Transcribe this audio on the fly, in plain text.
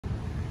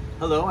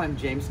Hello, I'm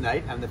James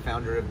Knight. I'm the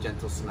founder of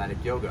Gentle Somatic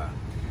Yoga.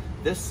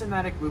 This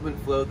somatic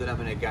movement flow that I'm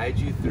going to guide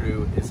you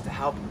through is to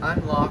help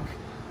unlock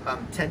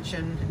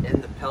tension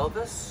in the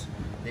pelvis,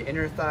 the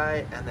inner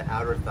thigh, and the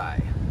outer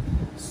thigh.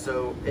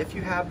 So if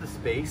you have the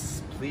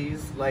space,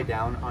 please lie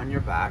down on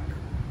your back.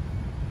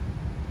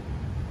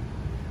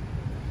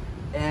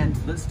 And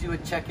let's do a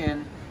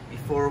check-in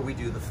before we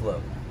do the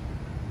flow.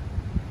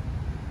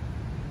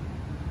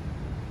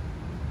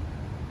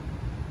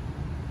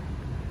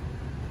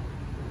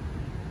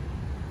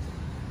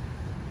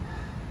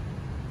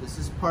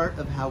 This is part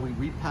of how we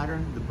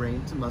repattern the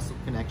brain to muscle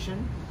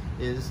connection,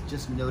 is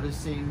just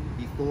noticing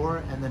before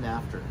and then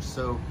after.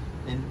 So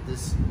in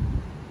this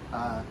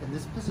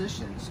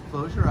position, just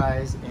close your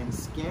eyes and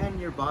scan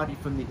your body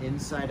from the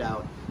inside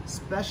out,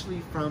 especially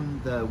from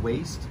the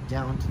waist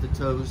down to the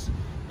toes,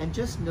 and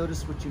just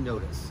notice what you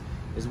notice.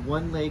 Is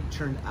one leg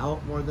turned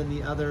out more than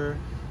the other?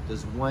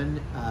 Does one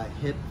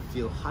hip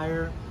feel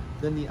higher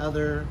than the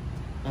other?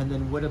 And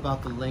then what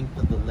about the length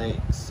of the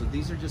legs? So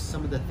these are just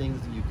some of the things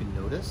that you can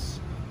notice.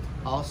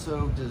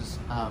 Also, does,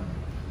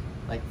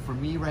 like for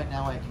me right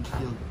now, I can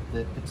feel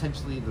that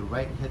potentially the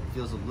right hip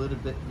feels a little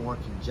bit more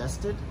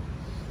congested.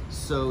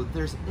 So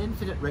there's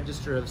infinite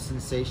register of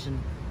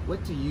sensation.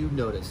 What do you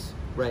notice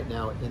right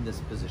now in this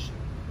position?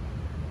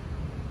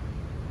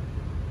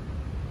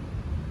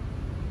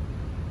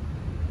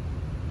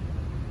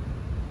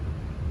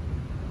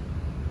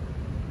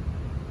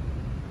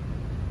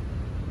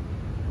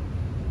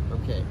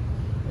 Okay,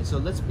 and so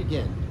let's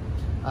begin.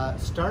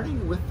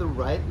 Starting with the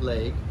right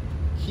leg,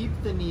 keep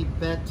the knee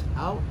bent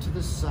out to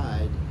the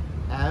side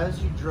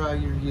as you draw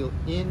your heel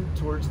in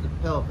towards the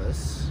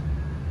pelvis,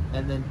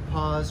 and then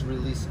pause,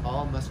 release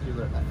all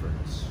muscular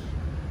effort.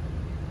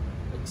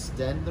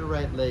 Extend the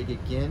right leg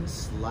again,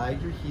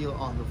 slide your heel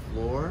on the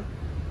floor,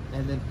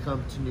 and then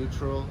come to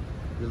neutral,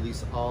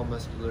 release all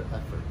muscular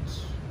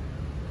effort.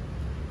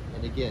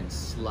 And again,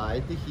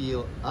 slide the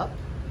heel up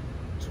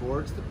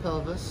towards the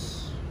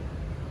pelvis,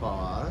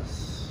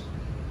 pause,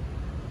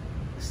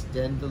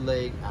 extend the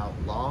leg out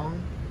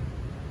long.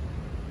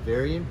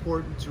 Very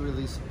important to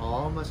release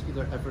all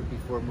muscular effort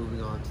before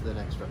moving on to the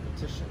next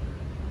repetition.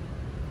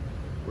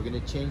 We're going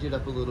to change it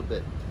up a little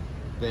bit.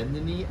 Bend the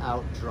knee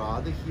out,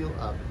 draw the heel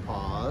up,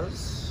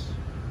 pause,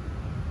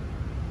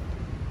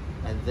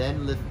 and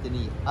then lift the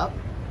knee up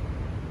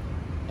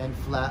and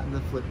flatten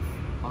the foot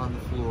on the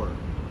floor.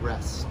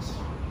 Rest.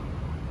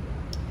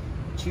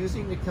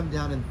 Choosing to come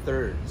down in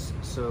thirds.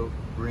 So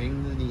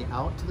bring the knee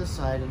out to the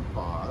side and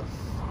pause.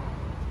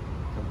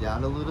 Come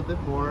down a little bit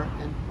more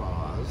and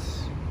pause.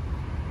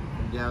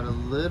 Down a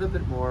little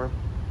bit more,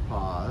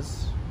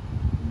 pause.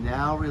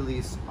 Now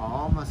release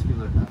all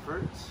muscular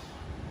effort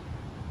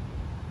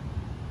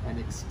and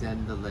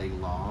extend the leg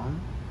long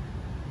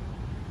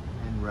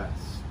and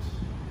rest.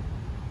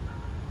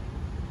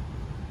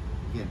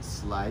 Again,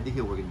 slide the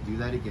heel. We're going to do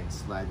that again.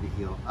 Slide the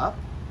heel up,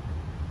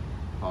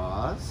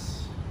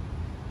 pause,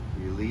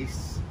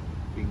 release,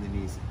 bring the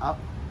knees up,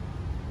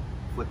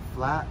 foot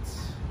flat,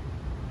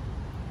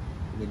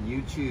 and then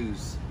you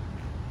choose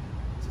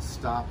to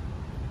stop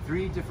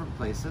 3 different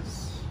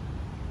places.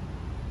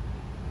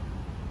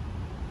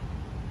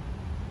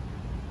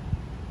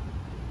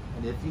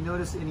 And if you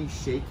notice any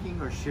shaking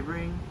or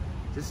shivering,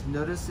 just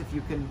notice if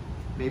you can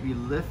maybe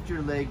lift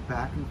your leg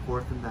back and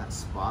forth in that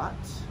spot.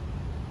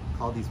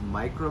 Call these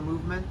micro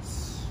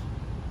movements.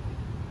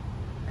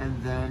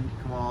 And then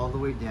come all the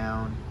way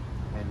down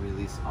and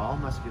release all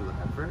muscular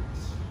effort.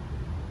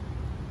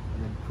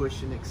 And then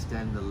push and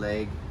extend the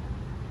leg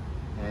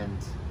and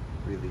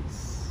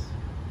release.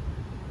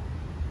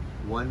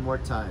 One more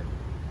time.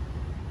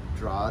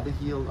 Draw the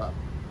heel up.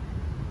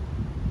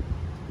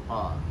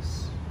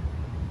 Pause.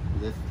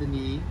 Lift the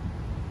knee.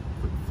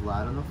 Foot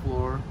flat on the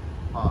floor.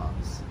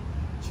 Pause.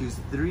 Choose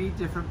 3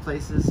 different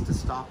places to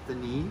stop the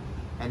knee.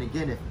 And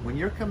again, when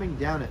you're coming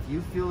down, if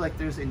you feel like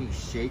there's any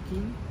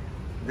shaking,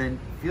 then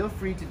feel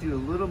free to do a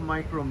little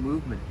micro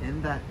movement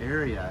in that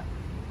area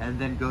and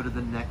then go to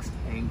the next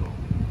angle.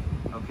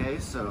 Okay,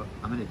 so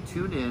I'm going to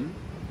tune in.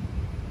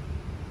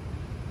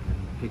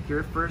 Pick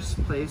your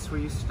first place where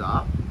you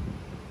stop.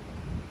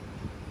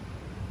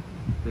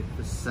 Pick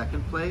the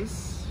second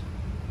place.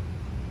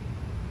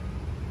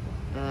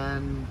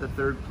 And the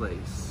third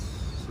place.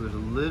 So there's a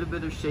little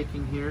bit of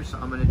shaking here, so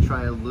I'm going to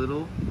try a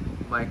little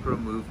micro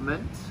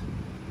movement.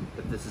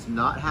 If this is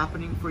not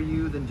happening for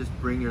you, then just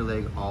bring your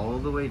leg all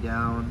the way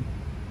down,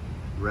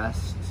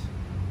 rest,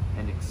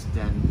 and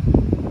extend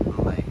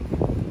the leg.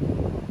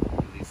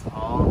 Release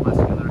all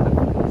muscular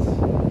efforts.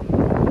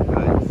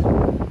 Good.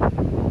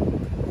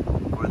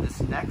 For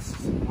this next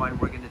one,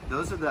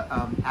 those are the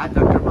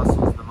adductor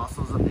muscles, the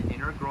muscles of the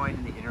inner groin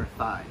and the inner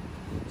thigh.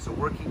 So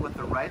working with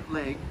the right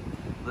leg,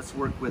 let's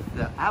work with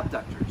the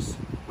abductors,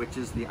 which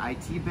is the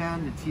IT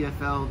band, the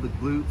TFL, the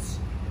glutes,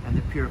 and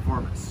the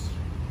piriformis.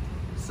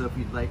 So if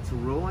you'd like to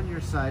roll on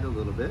your side a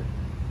little bit,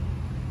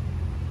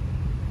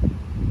 and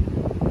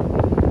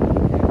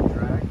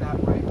drag that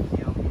right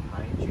heel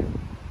behind you.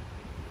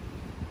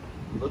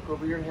 Look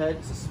over your head,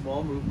 it's a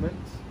small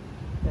movement,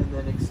 and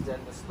then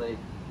extend this leg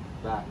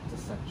back to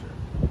center.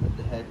 Let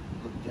the head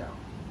look down.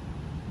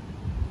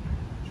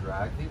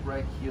 Drag the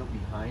right heel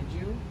behind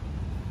you.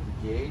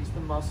 Engage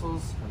the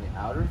muscles on the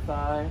outer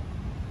thigh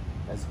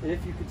as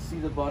if you could see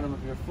the bottom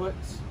of your foot.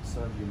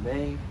 Some of you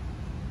may.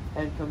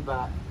 And come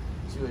back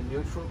to a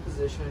neutral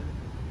position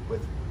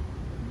with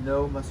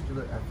no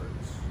muscular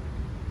efforts.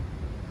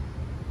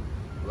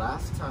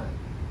 Last time,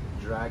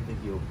 drag the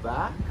heel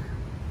back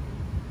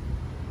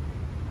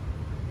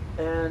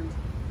and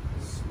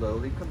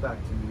slowly come back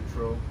to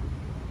neutral.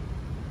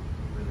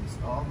 Release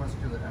all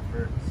muscular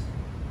efforts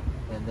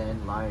and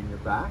then lie on your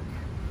back.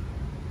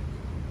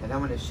 And I'm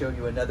going to show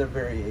you another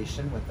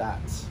variation with that.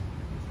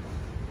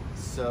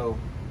 So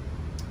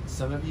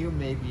some of you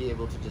may be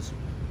able to just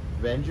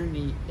bend your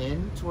knee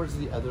in towards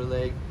the other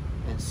leg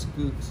and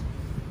scoot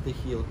the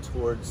heel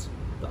towards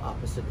the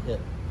opposite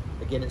hip.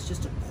 Again, it's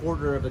just a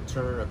quarter of a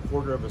turn, a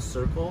quarter of a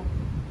circle.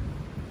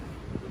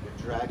 You're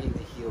dragging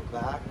the heel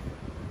back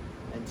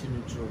and to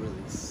neutral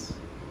release.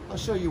 I'll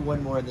show you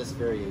one more in this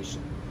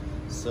variation.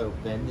 So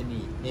bend the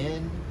knee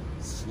in,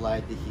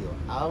 slide the heel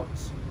out,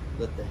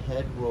 let the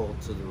head roll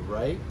to the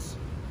right,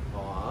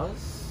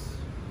 pause,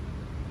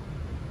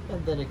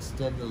 and then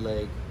extend the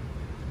leg.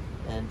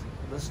 And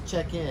let's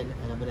check in,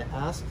 and I'm going to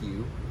ask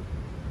you,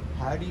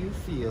 how do you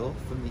feel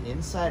from the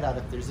inside out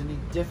if there's any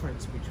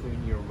difference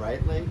between your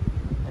right leg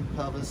and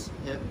pelvis,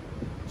 hip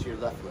to your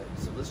left leg?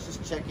 So let's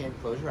just check in,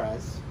 close your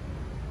eyes.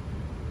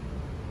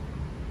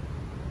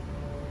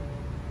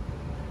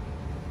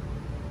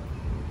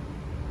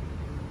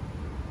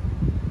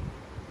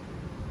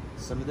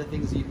 Some of the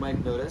things that you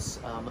might notice,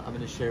 I'm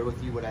going to share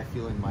with you what I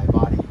feel in my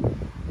body,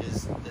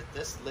 is that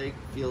this leg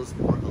feels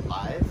more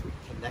alive,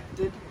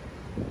 connected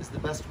is the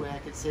best way I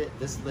could say it.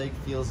 This leg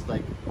feels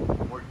like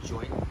more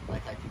joint,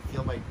 like I can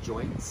feel my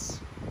joints.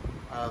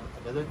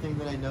 Another thing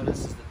that I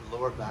notice is that the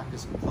lower back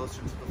is closer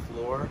to the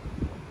floor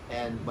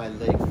and my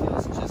leg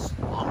feels just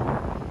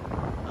longer.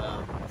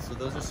 So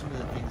those are some of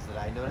the things that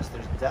I notice.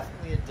 There's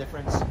definitely a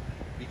difference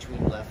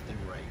between left and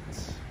right.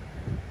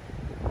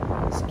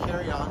 Let's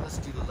carry on. Let's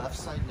do the left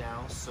side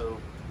now. So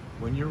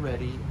when you're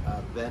ready,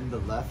 bend the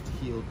left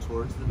heel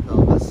towards the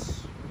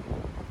pelvis.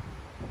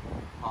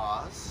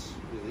 Pause,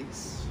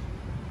 release.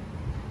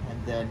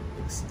 And then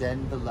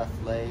extend the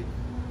left leg,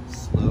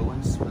 slow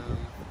and smooth,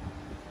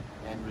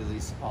 and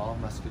release all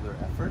muscular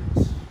effort.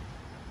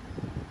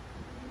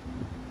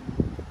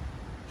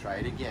 Try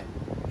it again.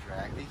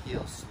 Drag the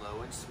heel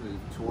slow and smooth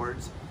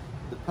towards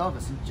the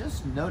pelvis. And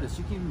just notice,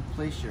 you can even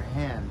place your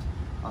hand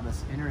on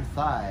this inner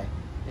thigh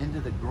into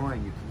the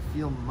groin. You can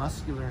feel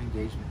muscular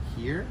engagement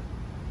here.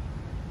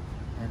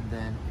 And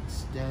then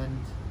extend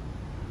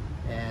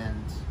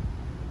and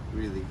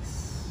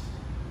release.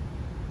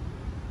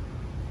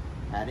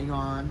 Adding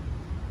on,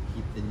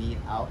 keep the knee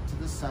out to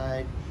the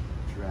side,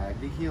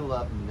 drag the heel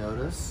up,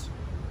 notice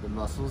the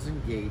muscles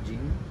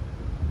engaging.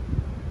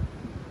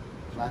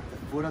 Plant the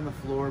foot on the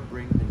floor,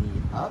 bring the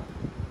knee up,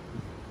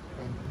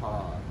 and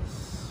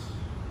pause.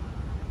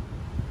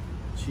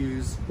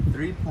 Choose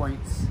 3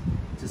 points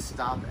to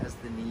stop as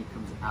the knee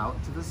comes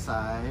out to the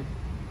side.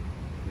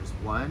 There's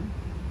 1,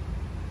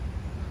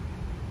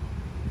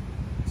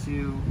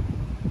 2,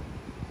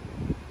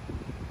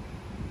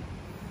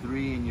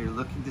 3, and you're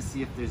looking to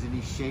see if there's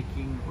any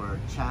shaking or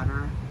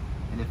chatter,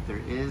 and if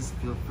there is,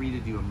 feel free to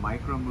do a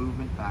micro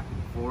movement back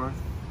and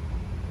forth,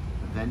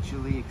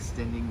 eventually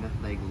extending that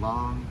leg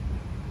long,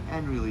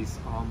 and release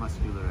all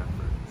muscular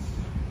efforts.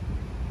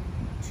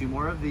 2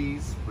 more of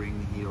these. Bring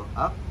the heel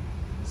up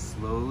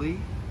slowly,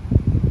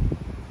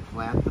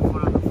 plant the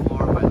foot on the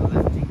floor by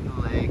lifting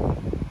the leg,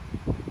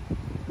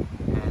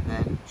 and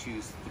then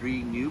choose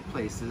 3 new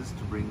places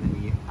to bring the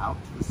knee out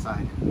to the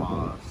side and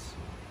pause.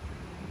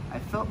 I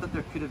felt that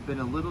there could have been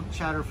a little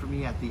chatter for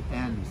me at the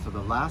end, so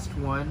the last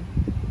one,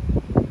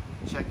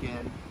 check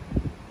in.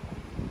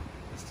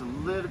 Just a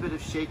little bit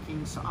of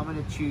shaking, so I'm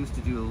going to choose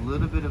to do a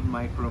little bit of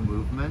micro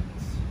movement.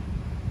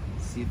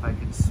 See if I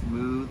can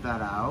smooth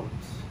that out.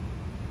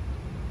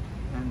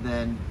 And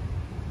then,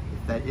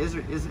 if that is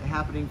or isn't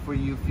happening for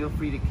you, feel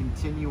free to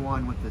continue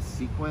on with the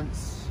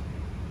sequence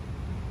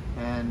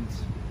and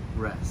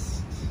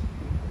rest.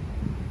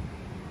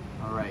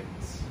 All right.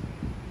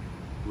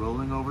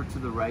 Rolling over to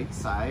the right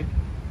side.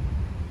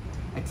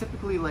 I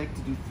typically like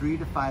to do 3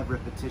 to 5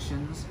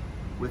 repetitions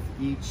with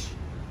each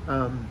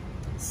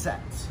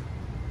set.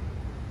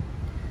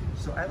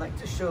 So I like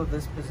to show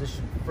this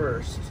position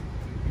first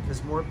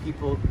because more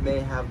people may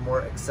have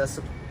more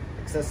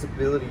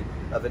accessibility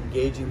of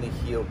engaging the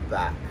heel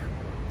back.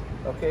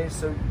 Okay,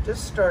 so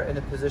just start in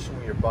a position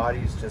where your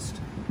body's just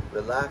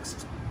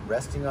relaxed,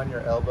 resting on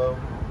your elbow,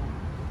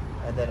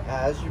 and then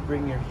as you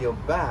bring your heel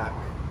back,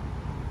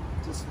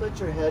 just let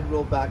your head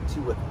roll back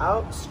to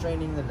without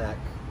straining the neck.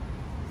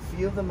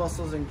 Feel the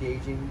muscles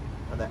engaging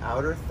on the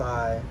outer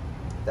thigh,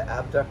 the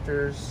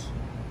abductors,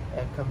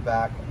 and come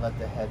back and let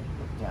the head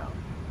look down.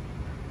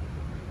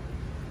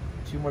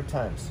 2 more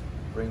times.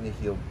 Bring the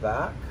heel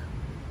back,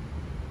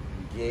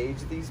 engage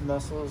these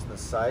muscles in the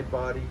side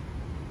body,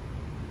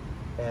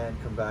 and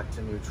come back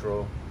to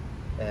neutral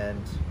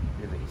and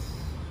release.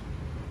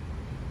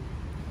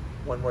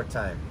 One more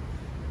time.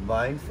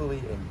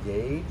 Mindfully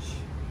engage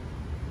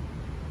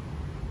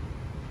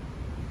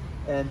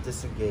and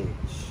disengage.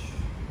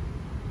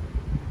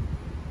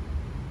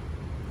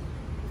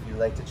 If you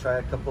like to try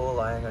a couple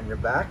lying on your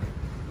back,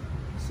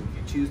 so if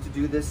you choose to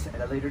do this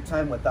at a later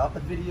time without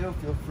the video,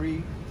 feel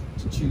free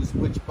to choose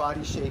which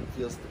body shape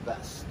feels the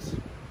best.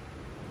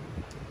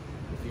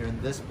 If you're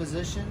in this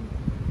position,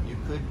 you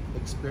could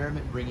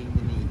experiment bringing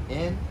the knee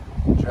in,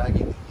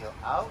 dragging the heel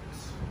out,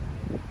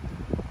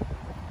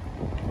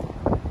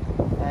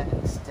 and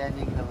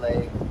extending the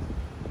leg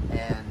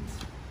and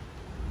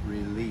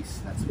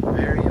release. That's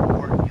very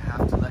important. You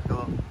have to let go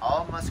of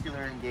all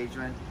muscular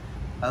engagement,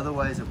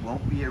 otherwise it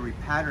won't be a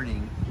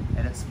repatterning,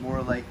 and it's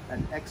more like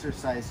an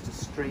exercise to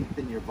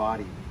strengthen your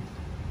body,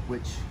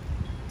 which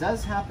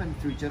does happen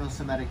through gentle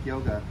somatic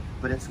yoga,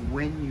 but it's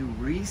when you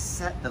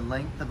reset the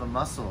length of a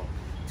muscle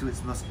to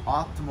its most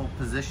optimal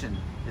position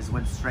is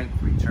when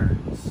strength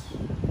returns.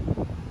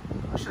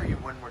 I'll show you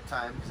one more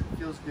time because it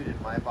feels good in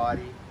my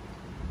body.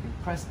 You can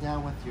press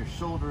down with your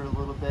shoulder a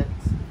little bit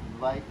if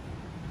you like,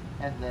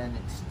 and then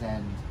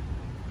extend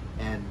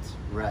and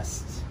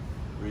rest.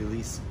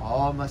 Release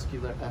all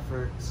muscular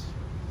effort.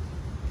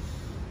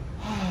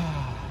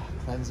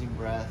 Cleansing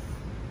breath.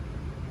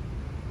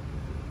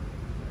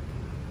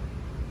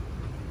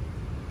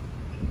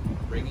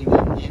 Bringing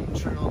the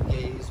internal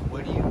gaze.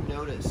 What do you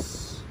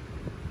notice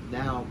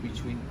now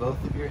between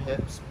both of your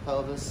hips,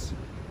 pelvis,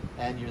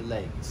 and your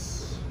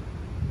legs?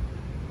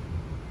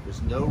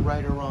 There's no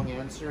right or wrong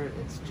answer.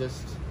 It's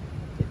just,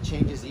 it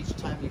changes each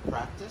time you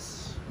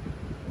practice.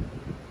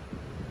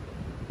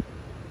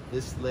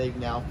 This leg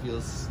now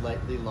feels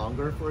slightly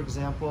longer, for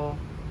example,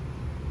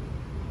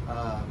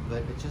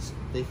 but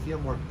they feel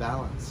more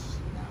balanced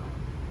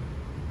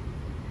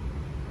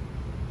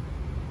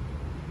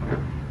now.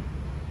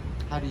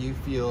 How do you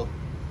feel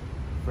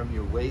from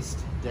your waist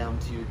down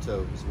to your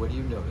toes? What do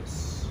you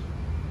notice?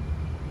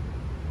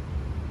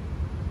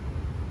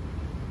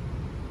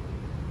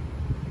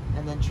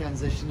 And then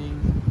transitioning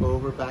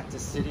over back to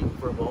sitting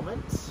for a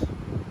moment.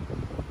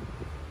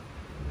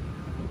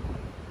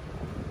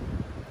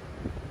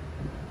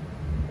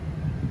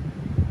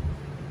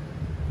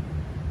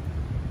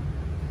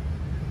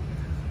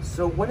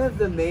 So one of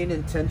the main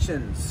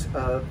intentions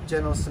of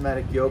gentle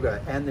somatic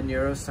yoga and the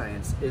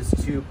neuroscience is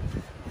to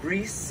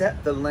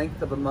reset the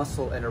length of a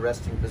muscle in a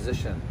resting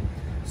position.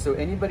 So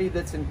anybody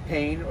that's in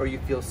pain or you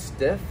feel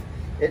stiff,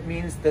 it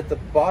means that the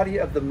body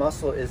of the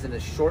muscle is in a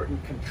short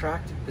and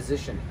contracted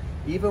position,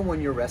 even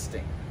when you're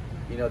resting.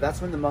 You know,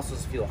 that's when the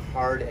muscles feel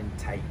hard and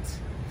tight.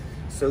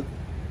 So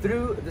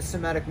through the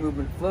somatic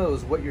movement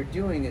flows, what you're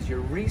doing is you're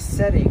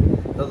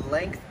resetting the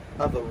length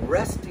of a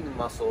resting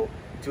muscle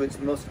to its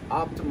most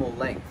optimal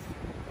length.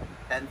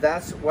 And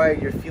that's why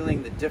you're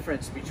feeling the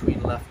difference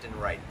between left and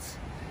right.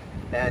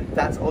 And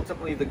that's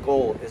ultimately the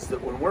goal, is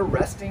that when we're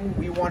resting,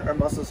 we want our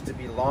muscles to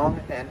be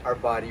long and our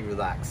body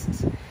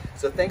relaxed.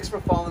 So thanks for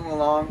following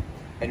along,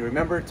 and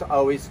remember to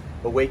always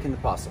awaken the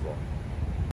possible.